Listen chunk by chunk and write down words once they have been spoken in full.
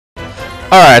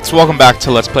Alright, so welcome back to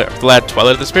Let's Play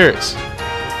Twilight of the Spirits.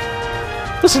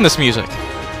 Listen to this music.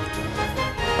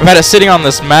 I've had it sitting on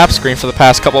this map screen for the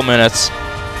past couple minutes,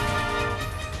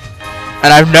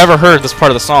 and I've never heard this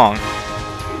part of the song.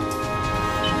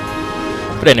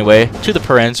 But anyway, to the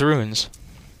Perens Ruins.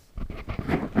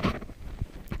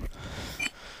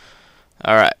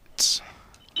 Alright,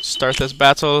 start this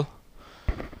battle.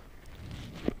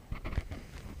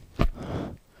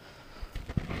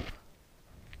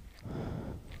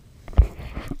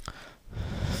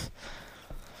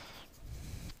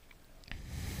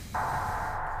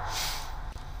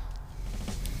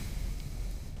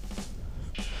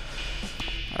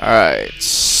 Alright,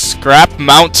 Scrap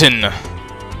Mountain.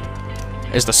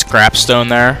 Is the scrap stone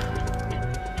there?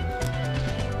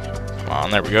 Come on,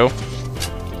 there we go.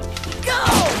 Go!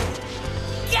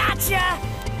 Gotcha!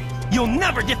 You'll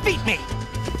never defeat me!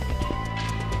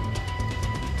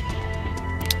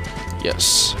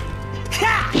 Yes.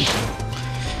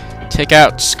 Take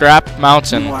out Scrap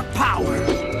Mountain. More power.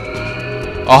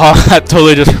 Oh, that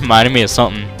totally just reminded me of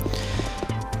something.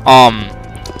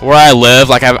 Where I live,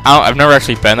 like I've never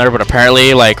actually been there, but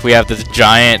apparently, like, we have this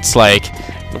giant, like,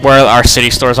 where our city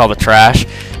stores all the trash,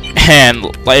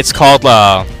 and like, it's called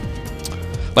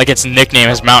like its nickname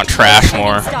is Mount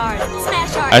Trashmore.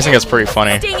 I just think that's pretty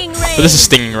funny. But this is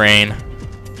Stinging Rain,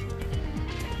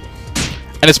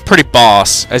 and it's pretty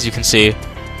boss, as you can see.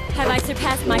 Have I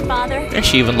surpassed my father? And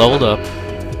she even leveled up.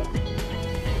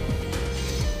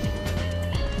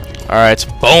 Alright, it's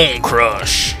Bone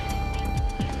Crush.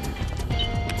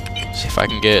 See if I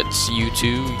can get you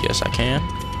two. Yes, I can.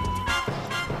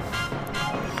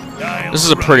 This is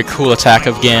a pretty cool attack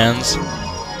of Gan's.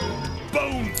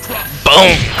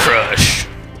 Bone Crush.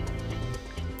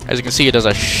 As you can see, it does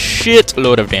a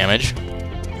shitload of damage.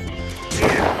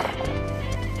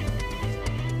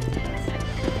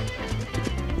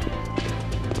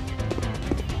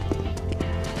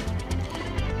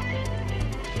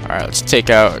 Alright, let's take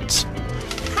out,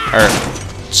 or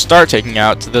start taking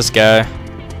out this guy.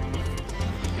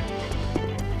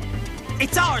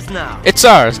 It's ours now! It's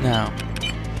ours now.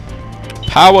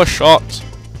 Power shot.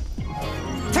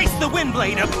 Taste the wind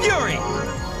blade of fury!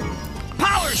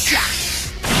 Power shot!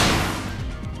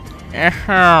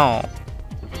 Ow.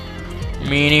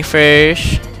 Meanie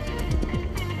face.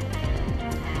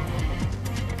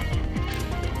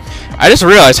 I just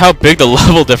realized how big the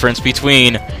level difference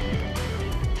between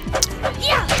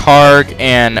Karg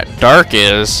and Dark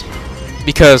is,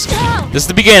 because this is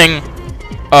the beginning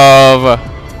of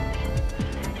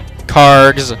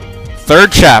Karg's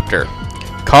third chapter.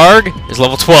 Karg is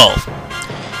level 12.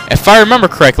 If I remember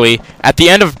correctly, at the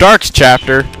end of Dark's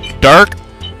chapter, Dark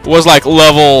was like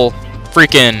level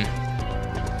freaking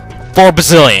 4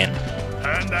 bazillion.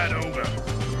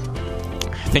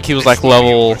 I think he was like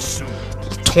level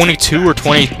 22 or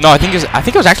 20. No, I think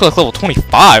it was actually like level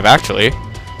 25 actually.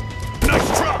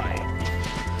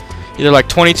 Either like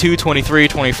 22, 23,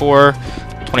 24,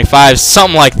 25,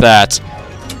 something like that.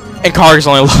 And Karg is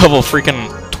only level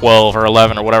freaking 12 or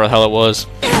 11 or whatever the hell it was.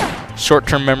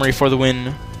 Short-term memory for the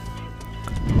win.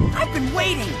 I've been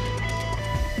waiting.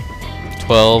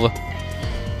 12.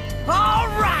 All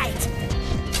right.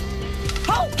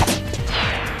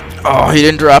 Oh, he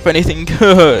didn't drop anything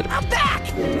good. I'm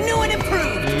back, new and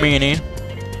improved. Meanie.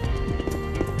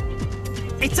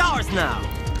 It's ours now.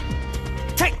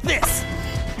 Take this.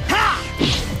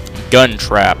 Ha! Gun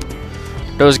trap.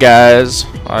 Those guys.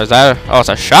 Oh, is that? Oh, it's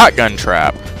a shotgun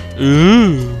trap.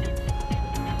 Ooh.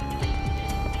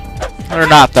 They're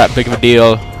not that big of a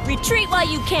deal. Retreat while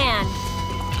you can.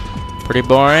 Pretty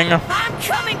boring. I'm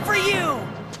coming for you.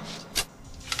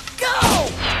 Go!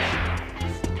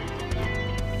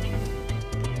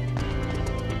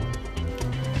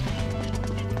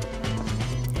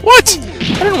 What?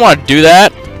 I didn't want to do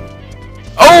that.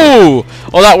 Oh!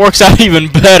 Well, that works out even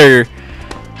better.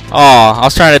 Oh, I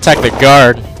was trying to attack the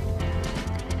guard.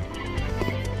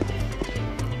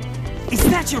 Is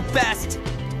that your best?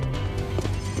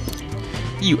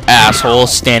 You asshole,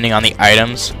 standing on the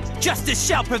items. Justice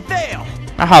shall prevail.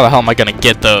 Now how the hell am I gonna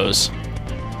get those?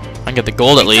 I can get the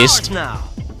gold at least. It's ours now.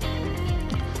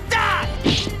 Die!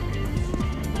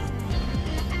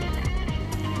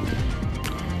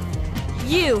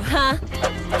 You, huh?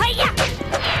 Hiya!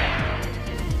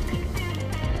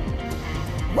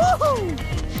 Woohoo!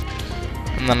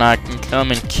 And then I can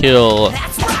come and kill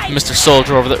That's right. Mr.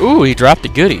 Soldier over there. Ooh, he dropped a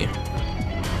goodie.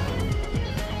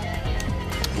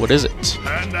 What is it?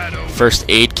 First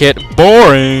aid kit.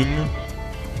 Boring.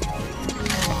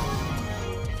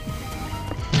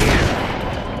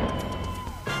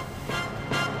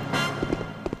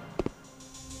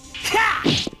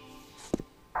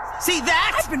 See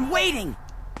that? I've been waiting.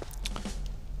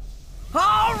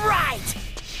 All right.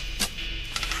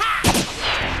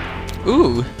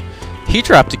 Ooh, he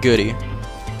dropped a goodie.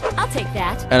 I'll take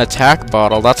that. An attack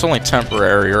bottle. That's only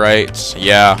temporary, right?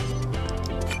 Yeah.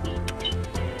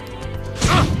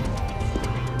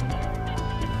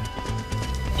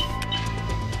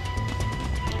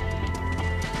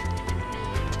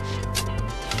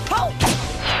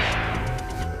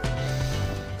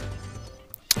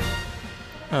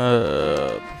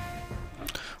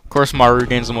 Of course, Maru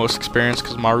gains the most experience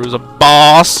because Maru's a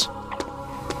boss.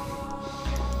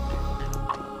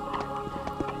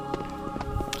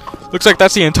 Looks like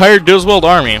that's the entire Dilzweld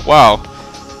army. Wow.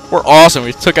 We're awesome.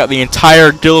 We took out the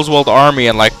entire Dilzweld army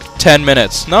in like 10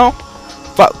 minutes. No?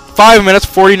 5 minutes,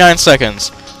 49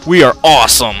 seconds. We are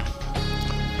awesome.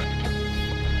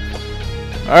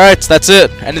 Alright, so that's it.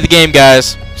 End of the game,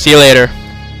 guys. See you later.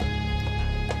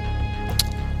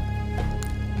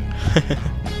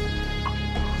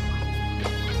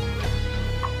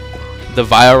 The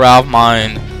Viral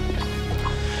Mine.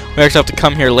 We actually have to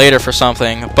come here later for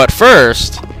something, but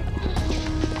first...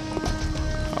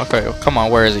 Okay, well, come on,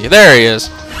 where is he? There he is!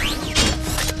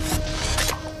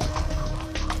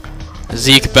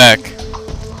 Zeke Beck.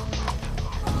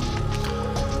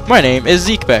 My name is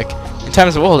Zeke Beck. In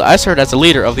times of old, I served as the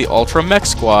leader of the Ultra Mech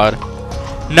Squad.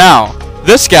 Now,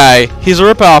 this guy, he's a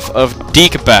ripoff of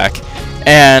Deke Beck,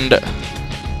 and...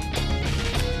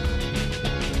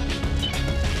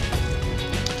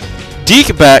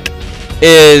 Deke Beck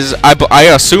is, I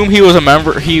assume he was a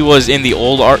member, he was in the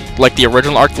old Arc, like the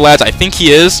original Arc the Lads. I think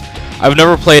he is. I've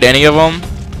never played any of them.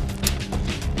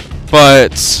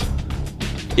 But,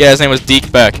 yeah, his name was Deke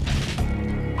Beck.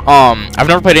 I've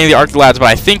never played any of the Arc the Lads, but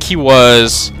I think he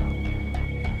was,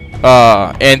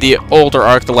 in the older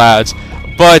Arc the Lads.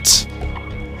 But,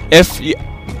 if,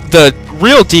 the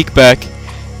real Deke Beck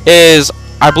is,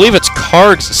 I believe it's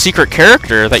Karg's secret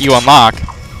character that you unlock.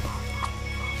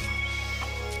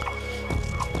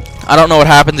 I don't know what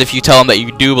happens if you tell him that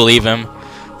you do believe him,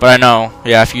 but I know,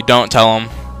 yeah, if you don't tell him,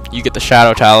 you get the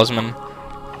Shadow Talisman.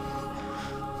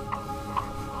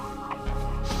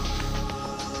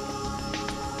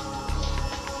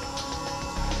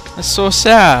 That's so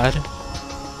sad.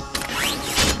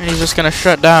 And he's just gonna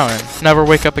shut down and never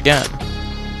wake up again.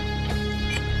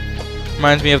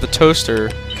 Reminds me of the toaster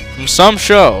from some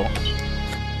show.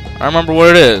 I don't remember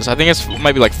what it is. I think it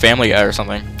might be like Family Guy or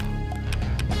something.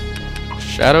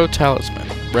 Shadow Talisman.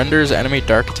 Renders enemy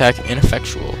dark attack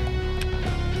ineffectual.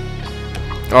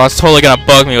 Oh, it's totally gonna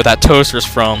bug me what that toaster's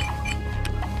from.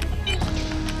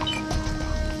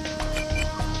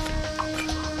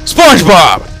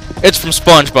 SpongeBob! It's from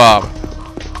SpongeBob.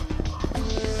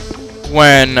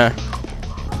 When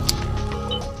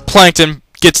Plankton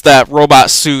gets that robot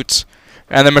suit,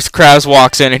 and then Mr. Krabs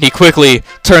walks in, and he quickly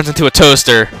turns into a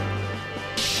toaster.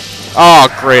 Oh,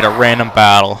 great, a random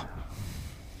battle.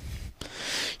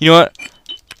 You know what?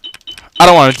 I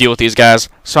don't want to deal with these guys,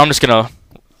 so I'm just going to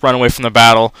run away from the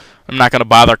battle. I'm not going to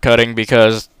bother cutting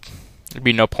because there'd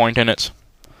be no point in it.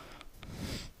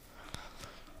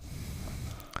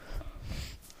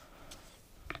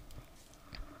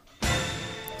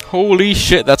 Holy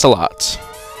shit, that's a lot.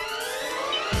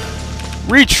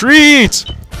 Retreat!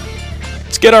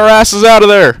 Let's get our asses out of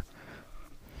there.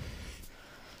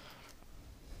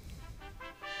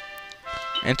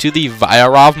 Into the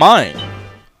Viral Mine.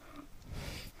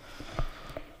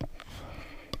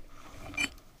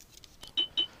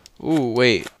 Ooh,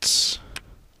 wait.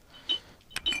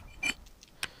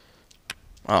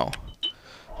 Oh.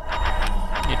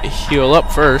 Need to heal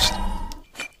up first.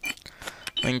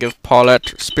 Then give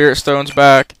Paulette Spirit Stones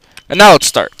back. And now it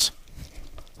starts.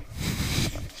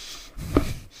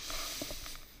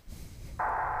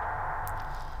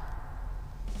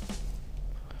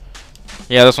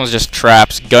 Yeah, this one's just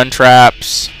traps. Gun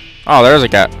traps. Oh, there's a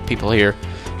guy. People here.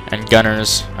 And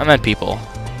gunners. And then people.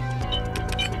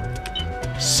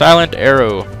 Silent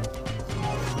arrow.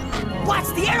 Watch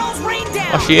the arrows rain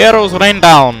down. Watch the arrows rain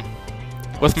down.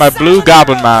 With my blue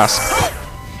goblin mask.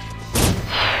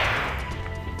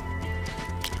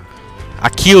 I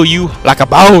kill you like a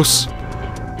boss.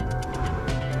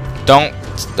 Don't.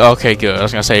 Okay, good. I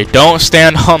was gonna say, don't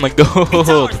stand on the gold. It's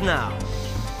ours now.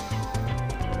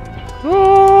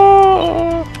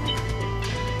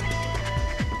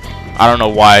 I don't know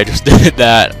why I just did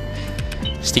that.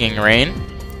 Stinging rain.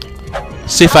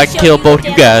 See if I can kill both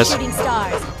you guys. Shooting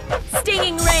stars.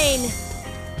 Stinging rain.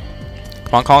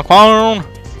 Come on, come on, come on.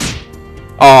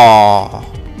 Oh,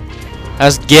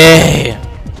 that's gay.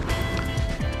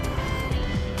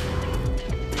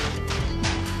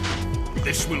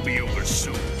 This will be over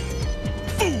soon.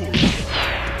 Fool!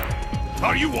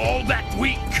 Are you all that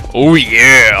weak? Oh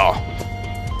yeah.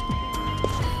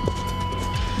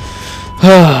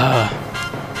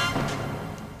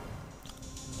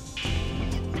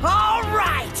 All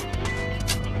right.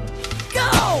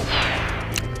 Go.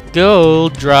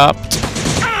 Gold dropped.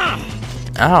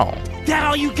 Ow. That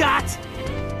all you got?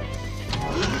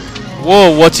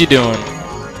 Whoa, what's he doing?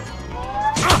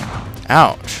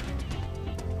 Ouch.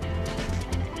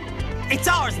 It's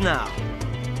ours now.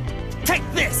 Take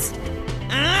this.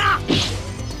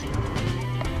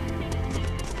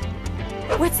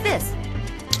 What's this?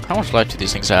 How much life do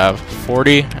these things have?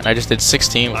 40, and I just did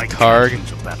 16 with Karg.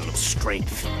 It's a battle of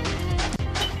strength.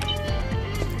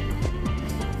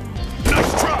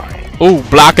 Nice try. Ooh,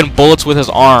 blocking bullets with his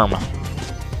arm.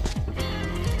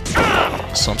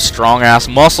 Some strong ass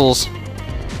muscles.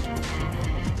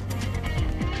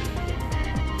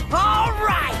 All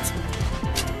right.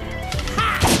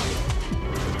 Ha!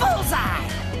 Bullseye.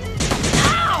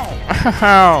 Ow!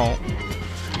 Ow.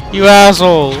 You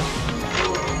asshole.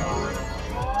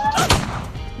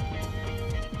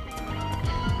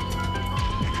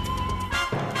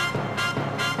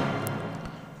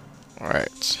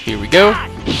 Alright, here we go.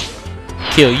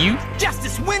 Kill you.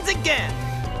 Justice wins again.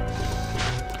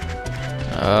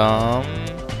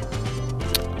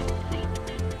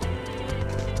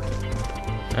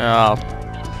 I'll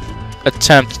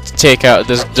attempt to take out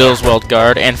this Dilzweld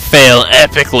guard and fail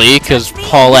epically because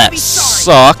Paulette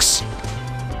sucks.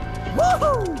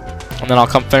 Woohoo! And then I'll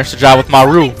come finish the job with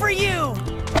Maru. For you.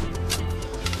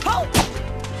 Oh.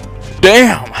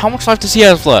 Damn! How much life does he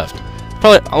have left?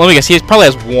 Probably. Let me guess. He probably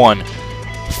has 1.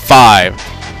 5.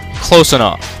 Close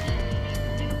enough.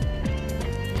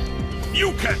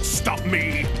 You can't stop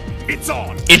me. It's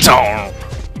on. It's on.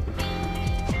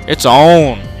 It's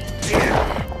on.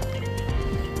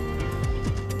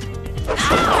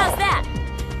 How's that?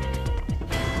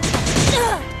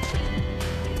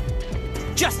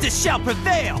 Justice shall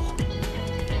prevail.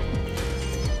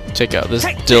 Take out this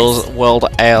Take this. Dilzweld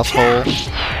asshole.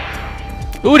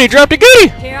 Ooh, and he dropped a goodie.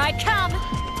 Here I come.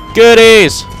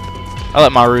 Goodies. I'll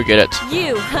let Maru get it.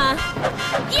 You, huh?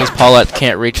 Because Paulette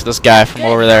can't reach this guy from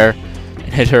over there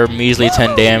and hit her measly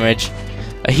 10 damage.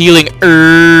 A healing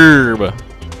herb.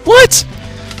 What?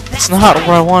 That's not what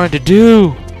I wanted to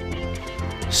do.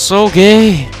 So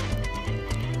gay.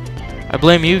 I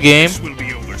blame you, game. This will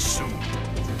be over soon.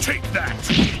 Take that.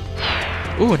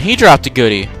 Ooh, and he dropped a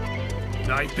goodie.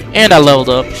 I've been And I leveled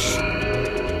up.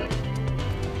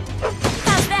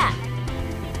 How's that?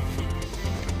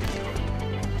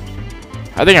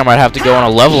 I think I might have to go on a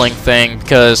leveling thing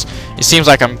because it seems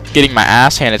like I'm getting my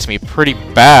ass handed to me pretty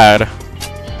bad.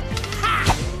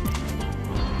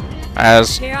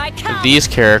 As Here I come. these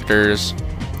characters.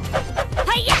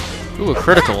 Hi-ya! Ooh, a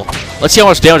critical. Let's see how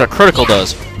much damage a critical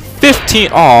does.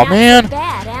 15. Aw, man.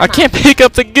 Bad, am I can't pick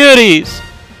up the goodies.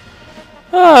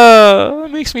 That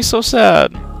makes me so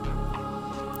sad.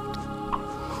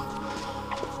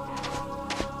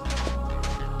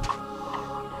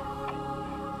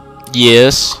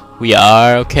 Yes, we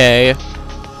are okay.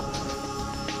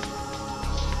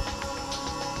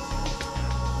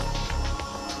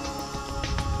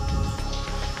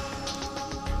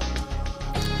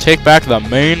 Take back the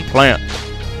main plant.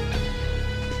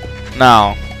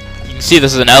 Now, you can see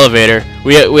this is an elevator.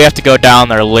 We have to go down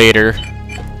there later.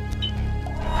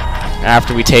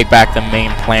 After we take back the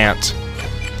main plant.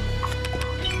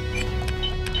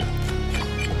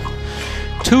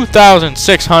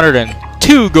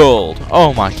 2,602 gold.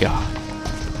 Oh my god.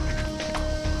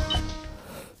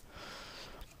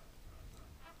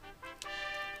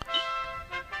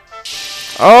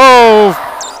 Oh,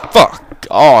 fuck.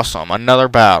 Awesome. Another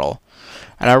battle.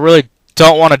 And I really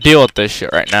don't want to deal with this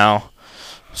shit right now.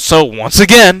 So, once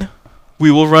again,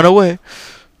 we will run away.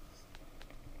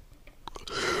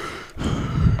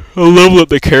 I'll level up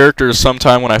the characters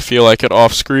sometime when I feel like it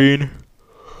off screen.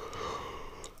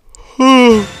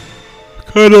 Kinda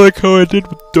like how I did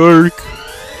with Dark.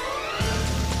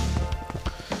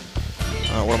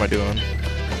 What am I doing?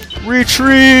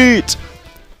 Retreat!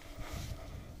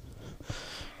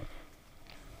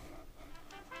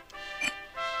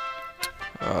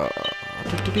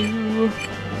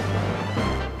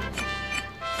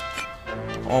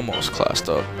 Almost classed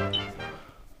up.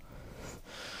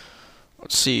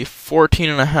 Let's see,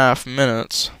 14.5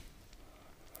 minutes.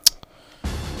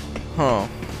 Huh.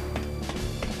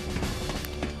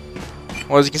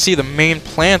 Well, as you can see, the main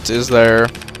plant is there.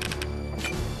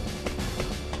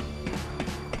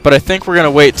 But I think we're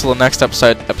gonna wait till the next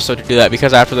episode to do that,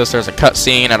 because after this there's a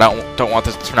cutscene. I don't want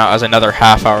this to turn out as another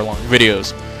half-hour long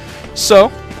videos.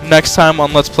 So next time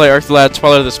on Let's Play Twilight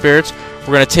of the Spirits, we're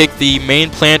we're gonna take the main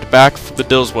plant back for the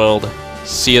Dilzweld.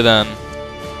 See you then.